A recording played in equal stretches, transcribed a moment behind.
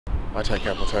I take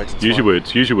apple tags. Use your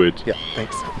words, use your words. Yeah,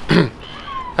 thanks.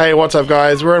 Hey, what's up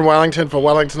guys? We're in Wellington for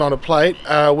Wellington on a Plate.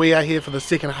 We are here for the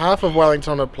second half of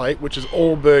Wellington on a Plate, which is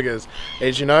all burgers.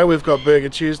 As you know, we've got Burger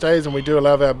Tuesdays and we do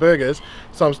love our burgers.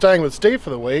 So I'm staying with Steve for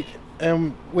the week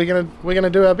and we're gonna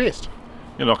do our best.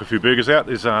 You knock a few burgers out.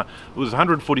 There was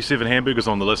 147 hamburgers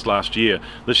on the list last year.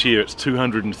 This year it's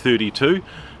 232.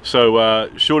 So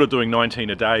short of doing 19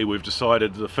 a day, we've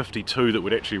decided the 52 that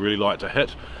we'd actually really like to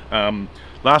hit.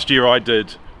 Last year I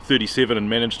did 37 and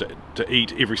managed to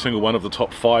eat every single one of the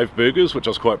top 5 burgers, which I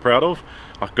was quite proud of.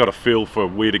 I got a feel for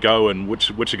where to go and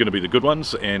which are going to be the good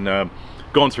ones, and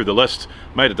gone through the list,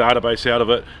 made a database out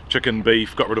of it, chicken,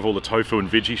 beef, got rid of all the tofu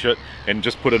and veggie shit, and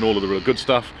just put in all of the real good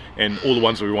stuff, and all the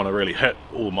ones that we want to really hit,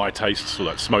 all my tastes,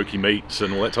 like smoky meats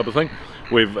and all that type of thing.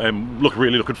 We've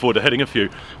really looking forward to hitting a few.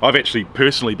 I've actually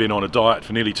personally been on a diet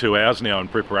for nearly 2 hours now in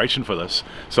preparation for this,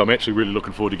 so I'm actually really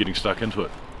looking forward to getting stuck into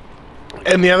it.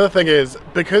 And the other thing is,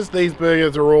 because these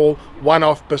burgers are all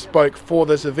one-off bespoke for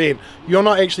this event, you're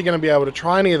not actually going to be able to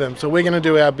try any of them, so we're going to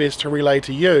do our best to relay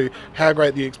to you how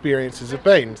great the experiences have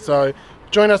been. So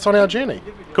join us on our journey.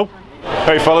 Cool.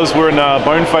 Hey fellas, we're in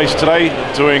Boneface today,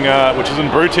 doing which is in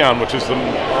Brewtown, which is the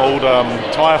old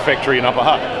tyre factory in Upper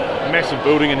Hutt. Massive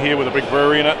building in here with a big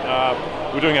brewery in it.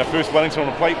 We're doing our first Wellington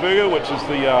on a Plate burger, which is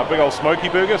the big old smoky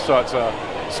burger, so it's a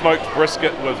smoked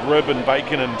brisket with rib and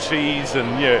bacon and cheese,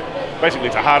 and yeah, basically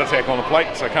it's a heart attack on a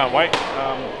plate, so I can't wait.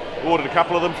 We ordered a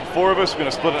couple of them for 4 of us. We're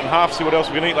going to split it in half, see what else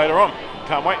we can eat later on.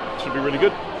 Can't wait, should be really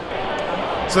good.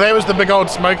 So that was the big old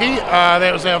smoky.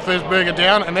 That was our first burger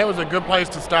down, and that was a good place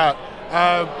to start.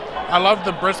 I loved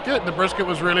the brisket. The brisket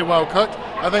was really well cooked.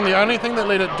 I think the only thing that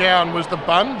let it down was the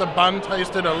bun. The bun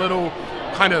tasted a little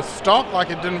kind of stock, like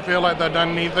it didn't feel like they'd done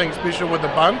anything special with the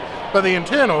bun. But the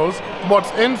internals, what's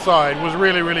inside, was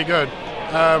really, really good.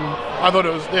 I thought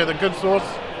it was, yeah, the good sauce.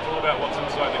 It's all about what's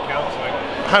inside that counts,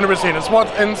 mate. 100%, it's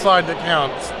what's inside that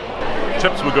counts.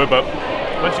 Chips were good, but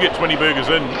once you get 20 burgers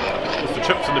in, it's the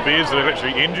chips and the beers that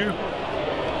actually end you.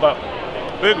 But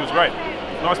the burger was great.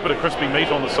 Nice bit of crispy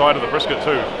meat on the side of the brisket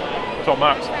too. Top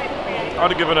marks.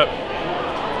 I'd have given it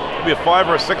maybe a 5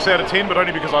 or a 6 out of 10, but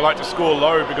only because I like to score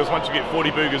low, because once you get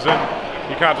 40 burgers in,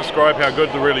 you can't describe how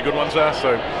good the really good ones are,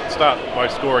 so start by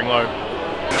scoring low.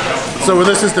 So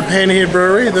this is the Panhead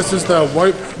Brewery. This is the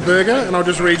WOAP burger, and I'll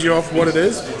just read you off what it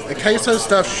is. A queso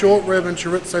stuffed short rib and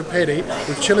chorizo patty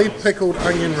with chili pickled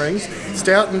onion rings,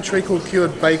 stout and treacle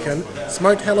cured bacon,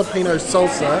 smoked jalapeno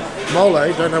salsa,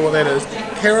 mole, don't know what that is,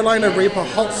 Carolina Reaper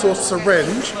hot sauce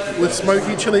syringe with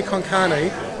smoky chili con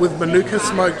carne with Manuka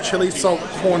smoked chili salt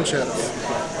corn chips.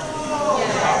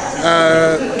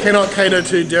 Cannot cater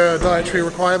to dietary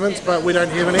requirements, but we don't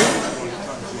have any.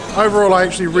 Overall, I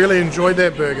actually really enjoyed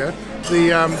that burger.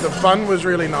 The bun was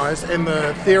really nice, and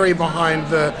the theory behind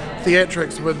the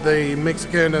theatrics with the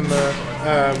Mexican and the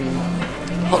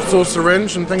hot sauce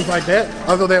syringe and things like that,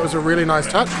 I thought that was a really nice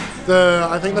touch.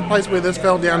 I think the place where this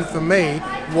fell down for me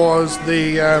was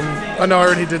the I know I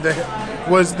already did that.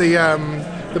 Was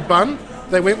the bun.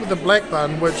 They went with the black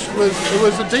bun, which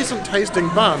was a decent tasting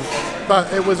bun,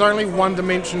 but it was only one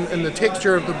dimension in the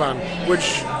texture of the bun,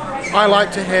 which I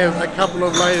like to have a couple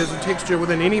of layers of texture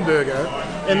within any burger,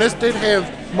 and this did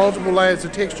have multiple layers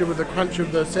of texture with the crunch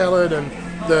of the salad, and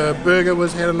the burger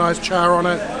had a nice char on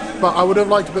it, but I would have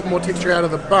liked a bit more texture out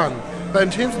of the bun. But in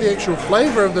terms of the actual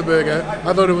flavour of the burger,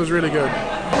 I thought it was really good.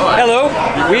 Hello,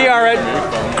 we are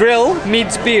at Grill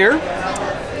Meets Beer,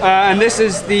 and this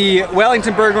is the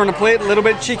Wellington burger on a plate, a little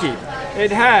bit cheeky.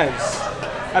 It has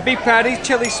a beef patty,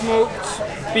 chili smoked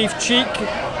beef cheek,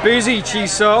 boozy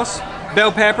cheese sauce,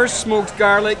 bell peppers, smoked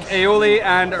garlic, aioli,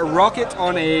 and a rocket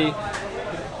on a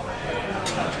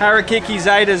harakiki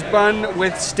Zaida's bun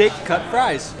with steak cut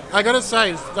fries. I gotta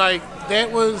say, like,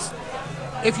 that was,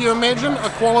 if you imagine a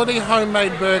quality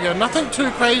homemade burger, nothing too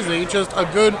crazy, just a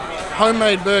good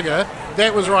homemade burger,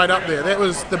 that was right up there. That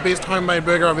was the best homemade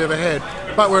burger I've ever had.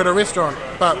 But we're at a restaurant.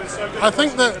 But I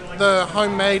think that the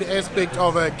homemade aspect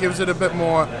of it gives it a bit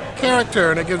more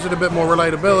character, and it gives it a bit more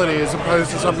relatability as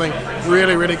opposed to something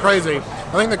really, really crazy.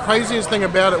 I think the craziest thing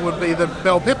about it would be the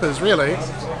bell peppers, really.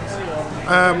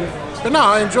 But no,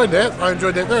 I enjoyed that. I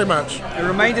enjoyed that very much. It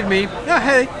reminded me,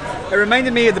 it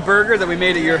reminded me of the burger that we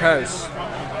made at your house.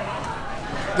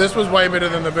 This was way better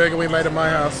than the burger we made at my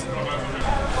house.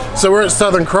 So we're at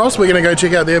Southern Cross. We're going to go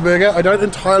check out their burger. I don't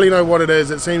entirely know what it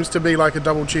is. It seems to be like a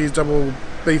double cheese, double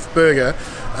beef burger.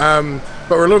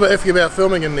 But we're a little bit iffy about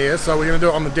filming in there, so we're going to do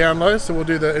it on the down low. So we'll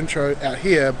do the intro out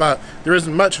here, but there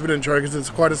isn't much of an intro because it's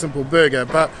quite a simple burger.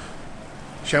 But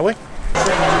shall we?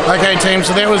 Okay team,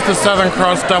 so that was the Southern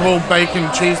Cross double bacon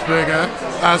cheeseburger.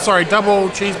 Sorry, double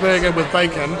cheeseburger with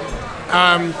bacon.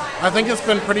 I think it's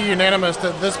been pretty unanimous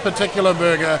that this particular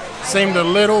burger seemed a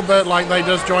little bit like they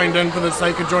just joined in for the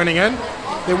sake of joining in.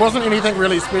 There wasn't anything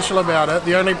really special about it.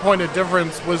 The only point of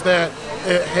difference was that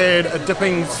it had a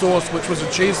dipping sauce, which was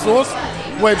a cheese sauce,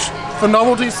 which for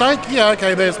novelty's sake, yeah,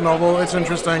 okay, that's novel, it's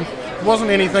interesting. It wasn't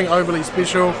anything overly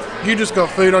special. You just got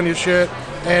food on your shirt,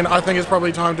 and I think it's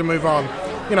probably time to move on.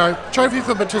 You know, trophy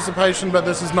for participation, but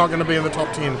this is not going to be in the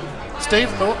top 10. Steve,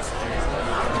 thoughts?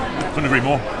 Couldn't agree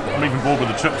more. I'm even bored with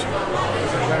the chips.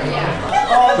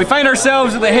 We find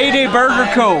ourselves at the Heyday Burger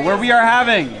Co., where we are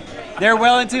having their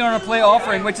Wellington on a plate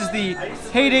offering, which is the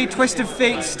Heyday Twist of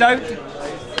Fate Stout.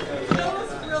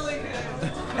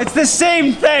 It's the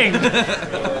same thing!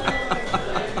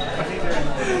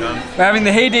 We're having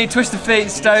the Heyday Twist of Fate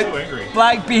Stout,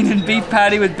 black bean and beef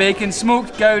patty with bacon,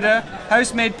 smoked Gouda,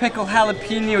 house-made pickle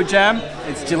jalapeno jam,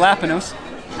 it's jalapenos,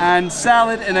 and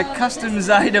salad in a custom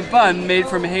Zyda bun made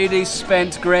from Heyday's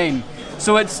spent grain.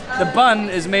 So the bun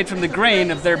is made from the grain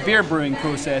of their beer brewing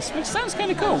process, which sounds kind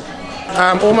of cool.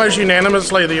 Almost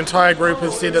unanimously, the entire group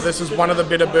has said that this is one of the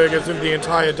better burgers of the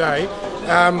entire day.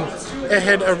 It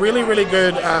had a really, really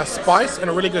good spice and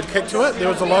a really good kick to it. There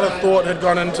was a lot of thought had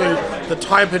gone into the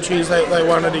type of cheese that they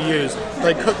wanted to use.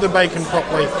 They cooked the bacon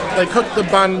properly. They cooked the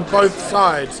bun both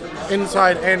sides,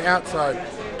 inside and outside.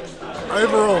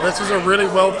 Overall, this is a really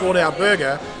well thought out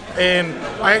burger, and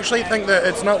I actually think that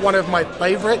it's not one of my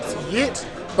favourites yet,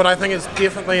 but I think it's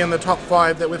definitely in the top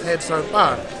 5 that we've had so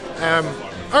far.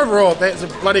 Overall, that's a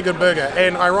bloody good burger,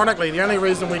 and ironically, the only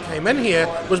reason we came in here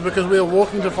was because we were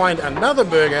walking to find another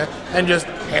burger and just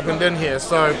happened in here.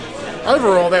 So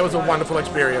overall, that was a wonderful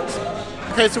experience.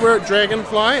 Okay, so we're at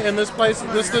Dragonfly, and this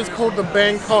is called the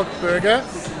Bangkok Burger,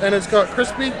 and it's got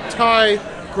crispy Thai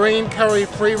green curry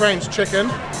free-range chicken,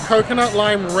 coconut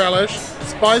lime relish,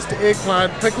 spiced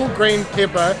eggplant, pickled green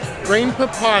pepper, green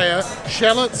papaya,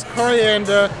 shallots,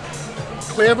 coriander,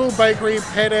 Clairville Bakery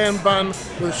Padan bun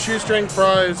with shoestring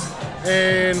fries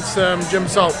and some Jim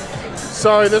salt.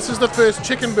 So this is the first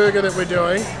chicken burger that we're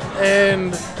doing,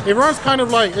 and everyone's kind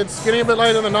of like, it's getting a bit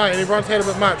late in the night and everyone's had a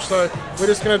bit much, so we're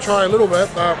just going to try a little bit,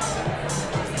 but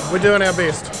we're doing our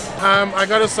best. I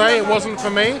gotta say, it wasn't for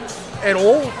me at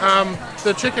all.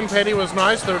 The chicken patty was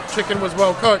nice, the chicken was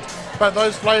well cooked, but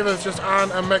those flavours just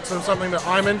aren't a mix of something that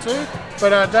I'm into.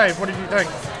 But Dave, what did you think?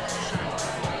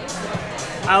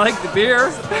 I like the beer.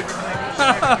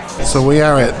 So we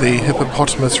are at the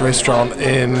Hippopotamus restaurant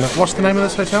in, what's the name of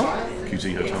this hotel?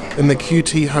 QT Hotel. In the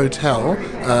QT Hotel,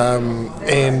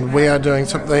 and we are doing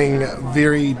something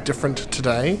very different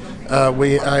today.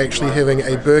 We are actually having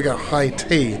a burger high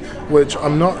tea, which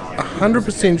I'm not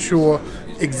 100% sure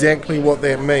exactly what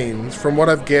that means. From what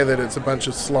I've gathered, it's a bunch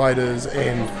of sliders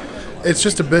and it's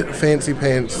just a bit fancy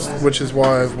pants, which is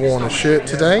why I've worn a shirt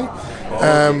today.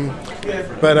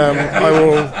 But I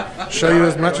will show you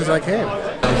as much as I can.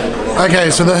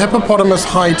 Okay, so the Hippopotamus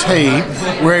High Tea,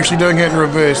 we're actually doing it in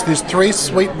reverse. There's 3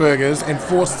 sweet burgers and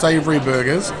 4 savoury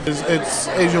burgers. It's,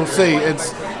 as you'll see,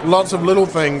 it's lots of little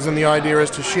things, and the idea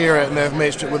is to share it, and they've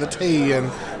matched it with a tea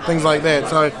and things like that.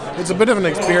 So it's a bit of an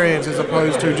experience as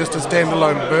opposed to just a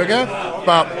standalone burger,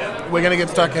 but we're going to get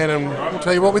stuck in and we'll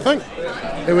tell you what we think.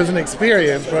 It was an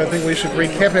experience, but I think we should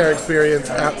recap our experience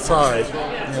outside.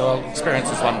 Yeah, well, experience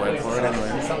is one word for it anyway.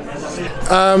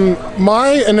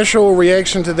 My initial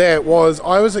reaction to that was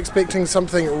I was expecting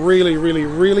something really, really,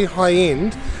 really high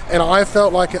end, and I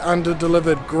felt like it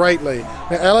under-delivered greatly.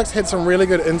 Now, Alex had some really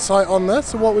good insight on this,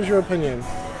 so what was your opinion?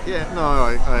 Yeah, no,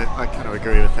 I kind of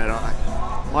agree with that.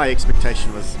 My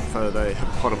expectation was for the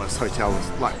Hippopotamus Hotel was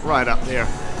like right up there.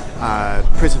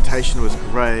 Presentation was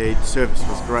great, service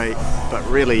was great, but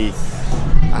really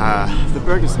the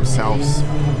burgers themselves,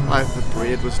 like the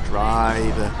bread was dry,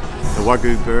 the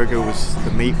Wagyu burger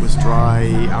the meat was dry,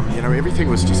 you know, everything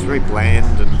was just very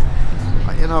bland, and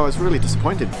you know, I was really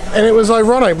disappointed. And it was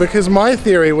ironic because my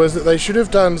theory was that they should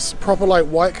have done proper like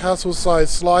White Castle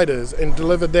sized sliders and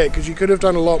delivered that, because you could have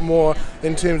done a lot more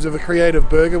in terms of a creative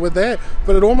burger with that,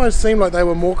 but it almost seemed like they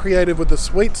were more creative with the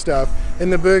sweet stuff,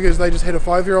 and the burgers they just had a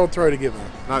 5-year-old throw together.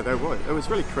 No, they were. It was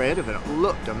really creative and it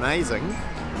looked amazing.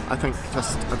 I think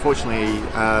just unfortunately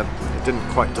it didn't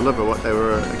quite deliver what they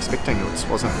were expecting. It just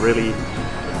wasn't really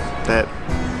that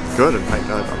good. In fact,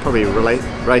 I'd probably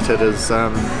rate it as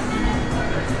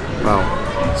well,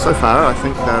 so far I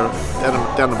think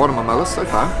they're down the bottom of my list so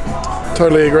far.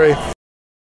 Totally agree.